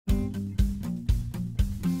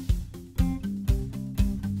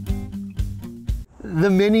The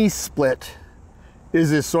mini split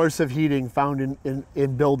is a source of heating found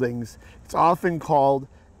in buildings. It's often called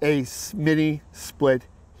a mini split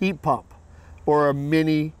heat pump or a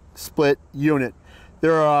mini split unit.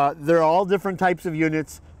 There are all different types of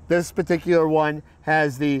units. This particular one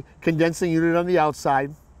has the condensing unit on the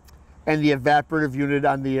outside and the evaporative unit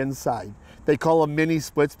on the inside. They call them mini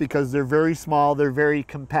splits because they're very small, they're very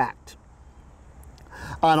compact.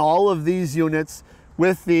 On all of these units,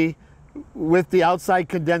 with the outside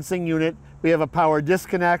condensing unit, we have a power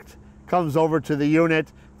disconnect, comes over to the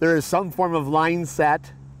unit. There is some form of line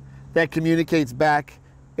set that communicates back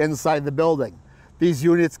inside the building. These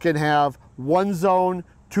units can have 1 zone,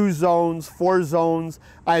 2 zones, 4 zones.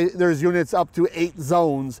 There's units up to 8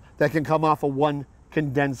 zones that can come off of one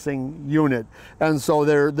condensing unit. And so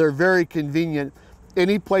they're very convenient.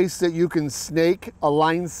 Any place that you can snake a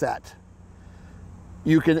line set,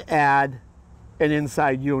 you can add an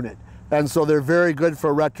inside unit. And so they're very good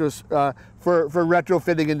for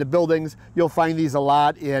retrofitting into buildings. You'll find these a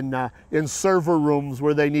lot in server rooms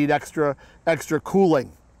where they need extra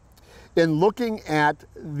cooling. In looking at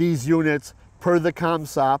these units per the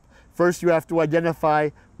CommSop, first you have to identify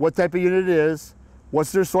what type of unit it is,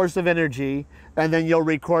 what's their source of energy, and then you'll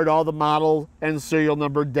record all the model and serial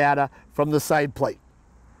number data from the side plate.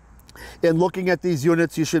 In looking at these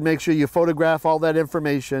units, you should make sure you photograph all that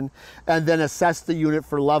information and then assess the unit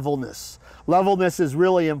for levelness. Levelness is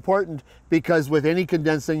really important because with any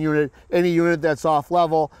condensing unit, any unit that's off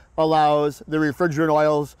level allows the refrigerant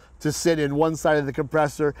oils to sit in one side of the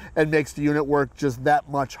compressor and makes the unit work just that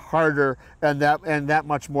much harder and that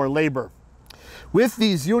much more labor. With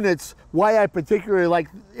these units, why I particularly like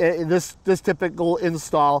this typical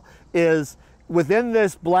install is within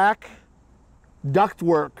this black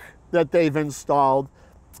ductwork that they've installed,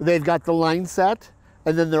 they've got the line set,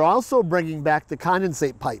 and then they're also bringing back the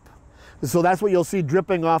condensate pipe. So that's what you'll see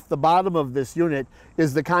dripping off the bottom of this unit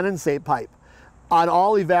is the condensate pipe. On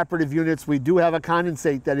all evaporative units, we do have a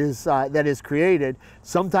condensate that is created.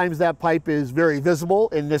 Sometimes that pipe is very visible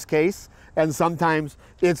in this case, and sometimes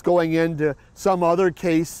it's going into some other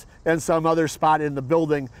case and some other spot in the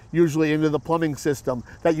building, usually into the plumbing system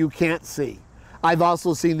that you can't see. I've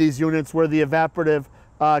also seen these units where the evaporative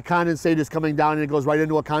condensate is coming down and it goes right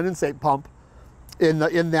into a condensate pump in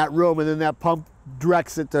that room, and then that pump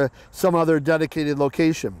directs it to some other dedicated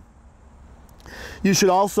location. You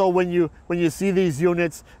should also, when you see these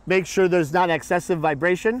units, make sure there's not excessive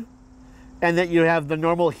vibration and that you have the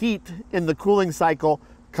normal heat in the cooling cycle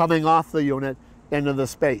coming off the unit into the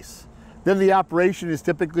space. Then the operation is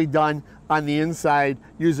typically done on the inside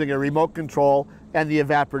using a remote control and the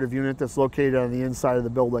evaporative unit that's located on the inside of the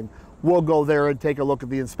building. We'll go there and take a look at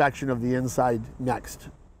the inspection of the inside next.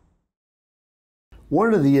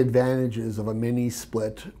 One of the advantages of a mini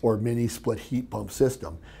split or mini split heat pump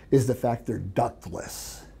system is the fact they're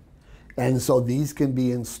ductless. And so these can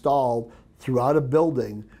be installed throughout a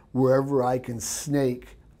building wherever I can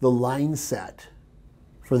snake the line set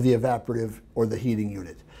for the evaporative or the heating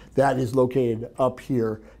unit. That is located up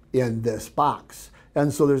here in this box.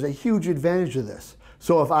 And so there's a huge advantage of this.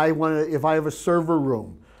 So if I have a server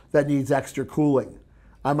room that needs extra cooling,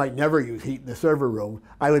 I might never use heat in the server room.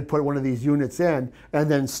 I would put one of these units in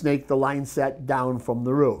and then snake the line set down from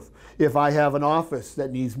the roof. If I have an office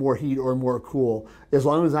that needs more heat or more cool, as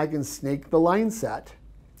long as I can snake the line set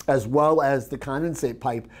as well as the condensate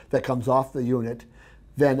pipe that comes off the unit,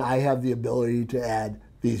 then I have the ability to add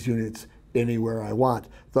these units anywhere I want.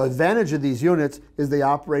 The advantage of these units is they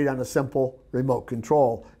operate on a simple remote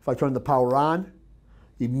control. If I turn the power on,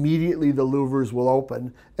 immediately the louvers will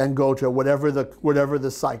open and go to whatever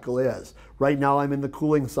the cycle is. Right now I'm in the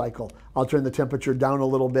cooling cycle. I'll turn the temperature down a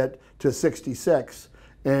little bit to 66,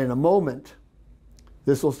 and in a moment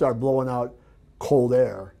this will start blowing out cold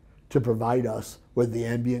air to provide us with the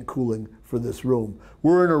ambient cooling for this room.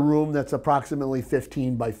 We're in a room that's approximately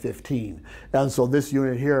 15 by 15, and so this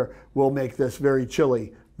unit here will make this very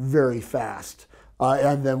chilly very fast.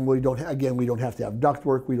 And then we don't have to have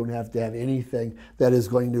ductwork. We don't have to have anything that is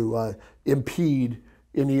going to impede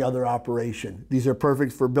any other operation. These are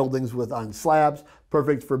perfect for buildings on slabs,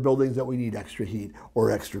 perfect for buildings that we need extra heat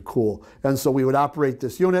or extra cool. And so we would operate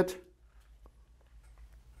this unit,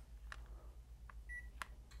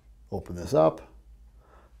 open this up,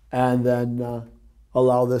 and then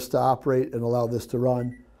allow this to operate and allow this to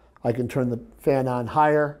run. I can turn the fan on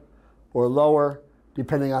higher or lower,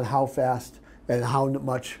 depending on how fast and how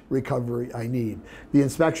much recovery I need. The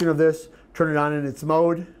inspection of this, turn it on in its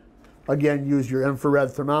mode. Again, use your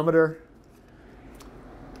infrared thermometer.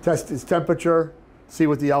 Test its temperature, see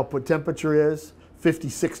what the output temperature is,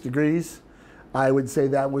 56 degrees. I would say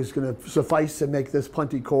that was going to suffice to make this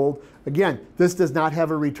plenty cold. Again, this does not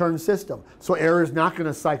have a return system, so air is not going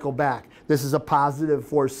to cycle back. This is a positive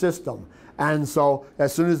force system. And so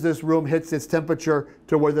as soon as this room hits its temperature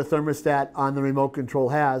to where the thermostat on the remote control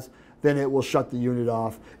has, then it will shut the unit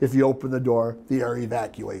off. If you open the door, the air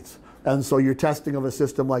evacuates. And so your testing of a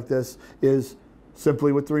system like this is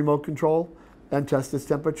simply with the remote control and test its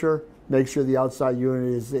temperature, make sure the outside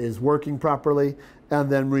unit is working properly, and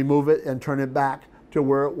then remove it and turn it back to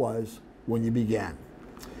where it was when you began.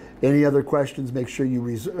 Any other questions, make sure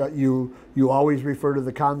you always refer to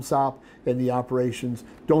the ComSop and the operations.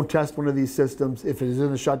 Don't test one of these systems if it is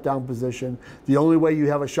in a shutdown position. The only way you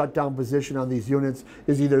have a shutdown position on these units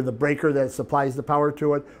is either the breaker that supplies the power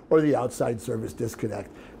to it or the outside service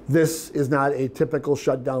disconnect. This is not a typical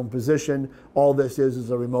shutdown position. All this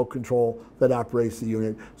is a remote control that operates the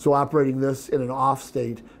unit. So operating this in an off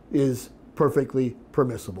state is perfectly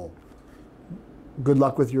permissible. Good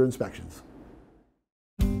luck with your inspections.